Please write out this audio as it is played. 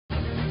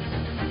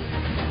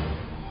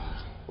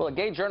Well, a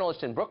gay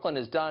journalist in Brooklyn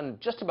has done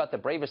just about the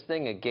bravest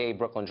thing a gay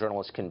Brooklyn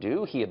journalist can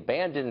do. He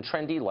abandoned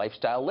trendy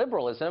lifestyle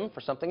liberalism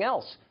for something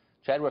else.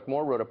 Chadwick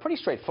Moore wrote a pretty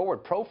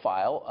straightforward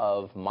profile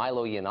of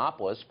Milo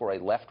Yiannopoulos for a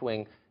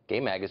left-wing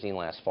gay magazine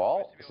last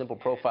fall. The simple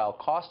profile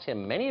cost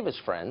him many of his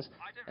friends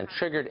and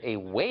triggered a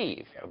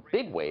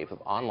big wave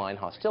of online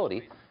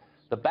hostility.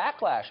 The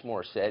backlash,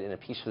 Moore said in a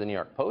piece for the New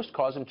York Post,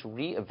 caused him to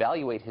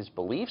reevaluate his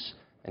beliefs,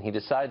 and he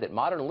decided that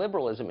modern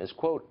liberalism is,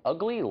 quote,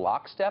 ugly,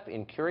 lockstep,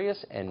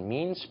 incurious, and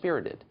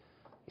mean-spirited.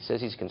 He says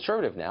he's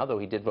conservative now, though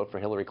he did vote for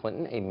Hillary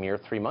Clinton a mere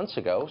 3 months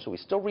ago, so he's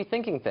still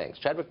rethinking things.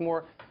 Chadwick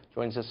Moore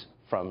joins us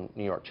from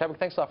New York. Chadwick,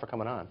 thanks a lot for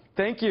coming on.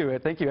 Thank you.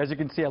 Thank you. As you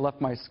can see, I left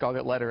my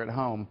scarlet letter at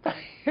home.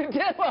 You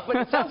did, well, but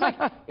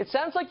it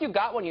sounds like you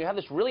got one. You have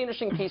this really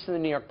interesting piece in the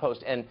New York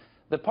Post, and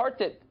the part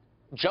that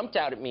jumped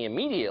out at me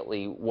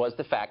immediately was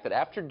the fact that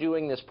after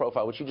doing this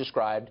profile, which you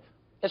described,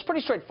 it's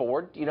pretty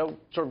straightforward, you know,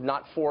 sort of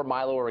not for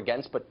Milo or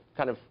against, but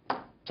kind of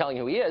telling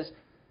who he is,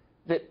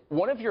 that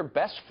one of your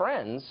best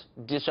friends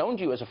disowned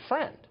you as a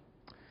friend.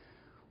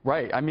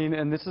 Right. I mean,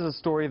 and this is a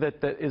story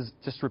that is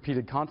just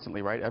repeated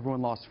constantly, right?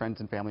 Everyone lost friends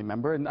and family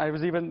member. And I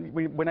was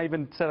when I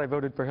even said I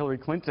voted for Hillary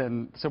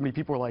Clinton, so many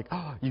people were like,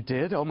 oh, you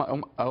did?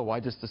 Oh, I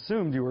just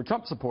assumed you were a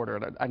Trump supporter.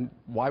 And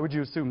why would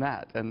you assume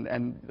that?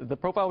 And the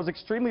profile was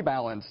extremely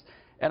balanced,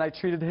 and I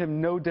treated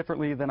him no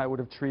differently than I would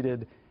have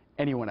treated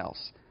anyone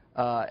else.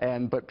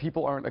 But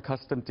people aren't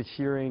accustomed to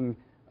hearing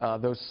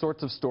those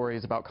sorts of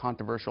stories about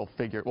controversial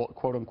figures, well,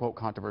 quote-unquote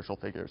controversial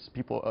figures,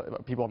 people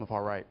on the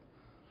far right.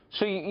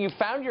 So you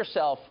found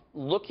yourself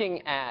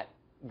looking at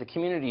the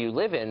community you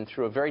live in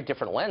through a very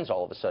different lens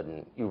all of a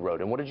sudden, you wrote.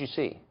 And what did you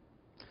see?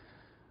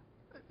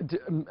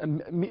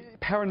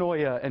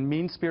 Paranoia and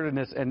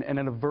mean-spiritedness and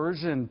an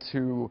aversion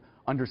to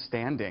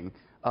understanding,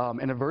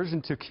 an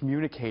aversion to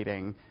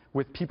communicating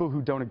with people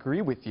who don't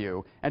agree with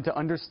you, and to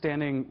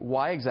understanding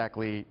why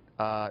exactly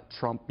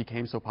Trump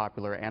became so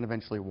popular and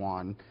eventually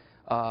won.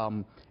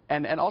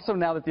 And also,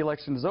 now that the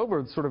election is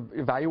over, sort of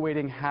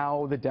evaluating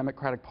how the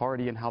Democratic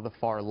Party and how the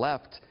far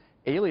left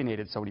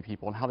alienated so many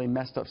people and how they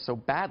messed up so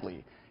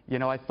badly. You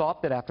know, I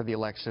thought that after the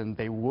election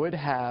they would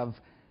have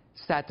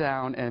sat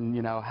down and,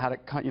 had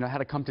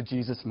a come to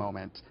Jesus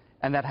moment,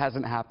 and that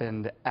hasn't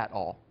happened at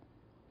all.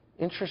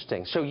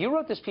 Interesting. So you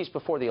wrote this piece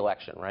before the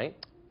election, right?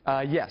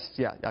 Yes,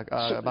 yeah,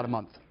 about a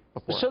month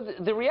before. So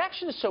the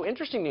reaction is so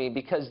interesting to me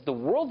because the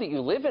world that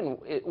you live in,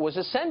 it was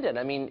ascendant.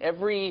 I mean,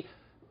 every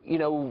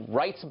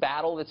rights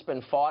battle that's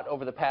been fought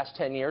over the past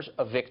 10 years,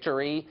 a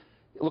victory.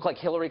 It looked like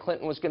Hillary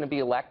Clinton was going to be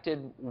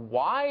elected.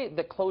 Why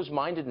the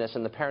closed-mindedness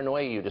and the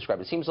paranoia you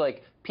described? It seems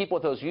like people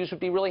with those views would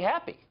be really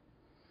happy.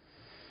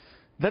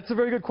 That's a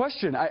very good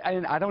question.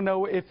 I don't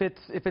know if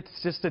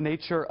it's just the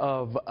nature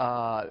of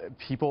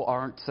people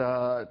aren't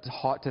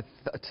taught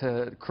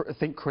to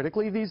think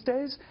critically these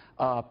days.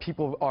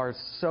 People are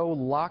so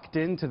locked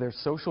into their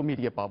social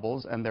media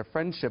bubbles and their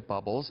friendship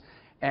bubbles,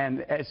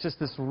 and it's just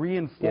this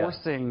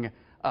reinforcing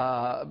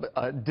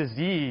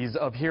disease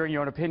of hearing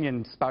your own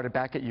opinion spouted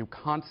back at you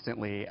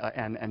constantly,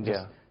 and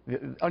just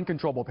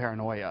uncontrollable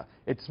paranoia.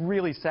 It's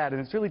really sad,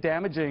 and it's really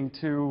damaging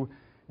to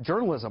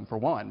journalism, for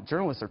one.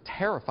 Journalists are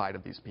terrified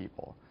of these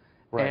people.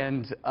 Right.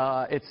 And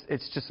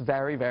it's just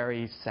very,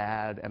 very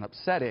sad and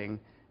upsetting.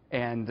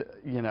 And,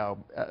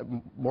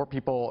 more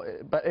people,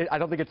 but I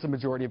don't think it's the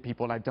majority of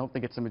people, and I don't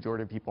think it's the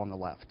majority of people on the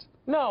left.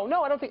 No,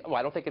 I don't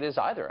think it is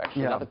either,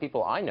 actually, not the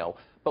people I know.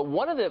 But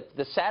one of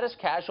the saddest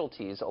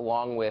casualties,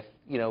 along with,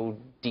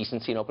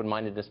 decency and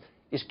open-mindedness,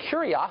 is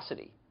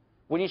curiosity.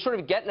 When you sort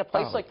of get in a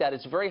place like that,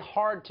 it's very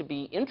hard to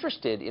be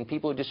interested in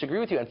people who disagree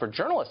with you. And for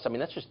journalists, I mean,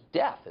 that's just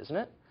death, isn't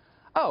it?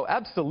 Oh,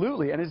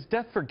 absolutely, and it's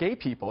death for gay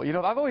people.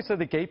 I've always said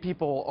that gay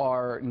people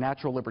are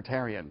natural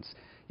libertarians.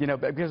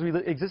 Because we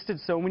existed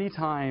so many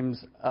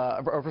times,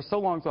 or for so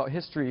long throughout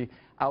history,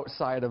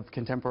 outside of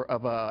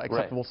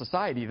acceptable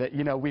society, that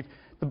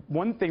the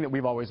one thing that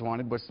we've always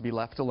wanted was to be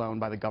left alone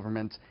by the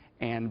government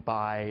and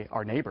by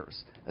our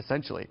neighbors,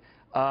 essentially.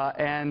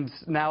 And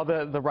now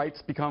the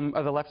left's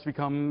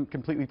become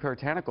completely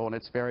puritanical, and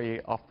it's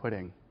very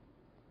off-putting.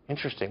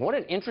 Interesting. What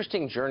an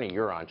interesting journey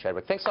you're on,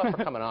 Chadwick. Thanks a lot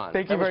for coming on.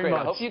 Thank you very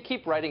much. I hope you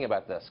keep writing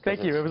about this.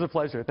 Thank you. It was a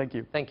pleasure. Thank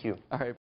you. Thank you. All right.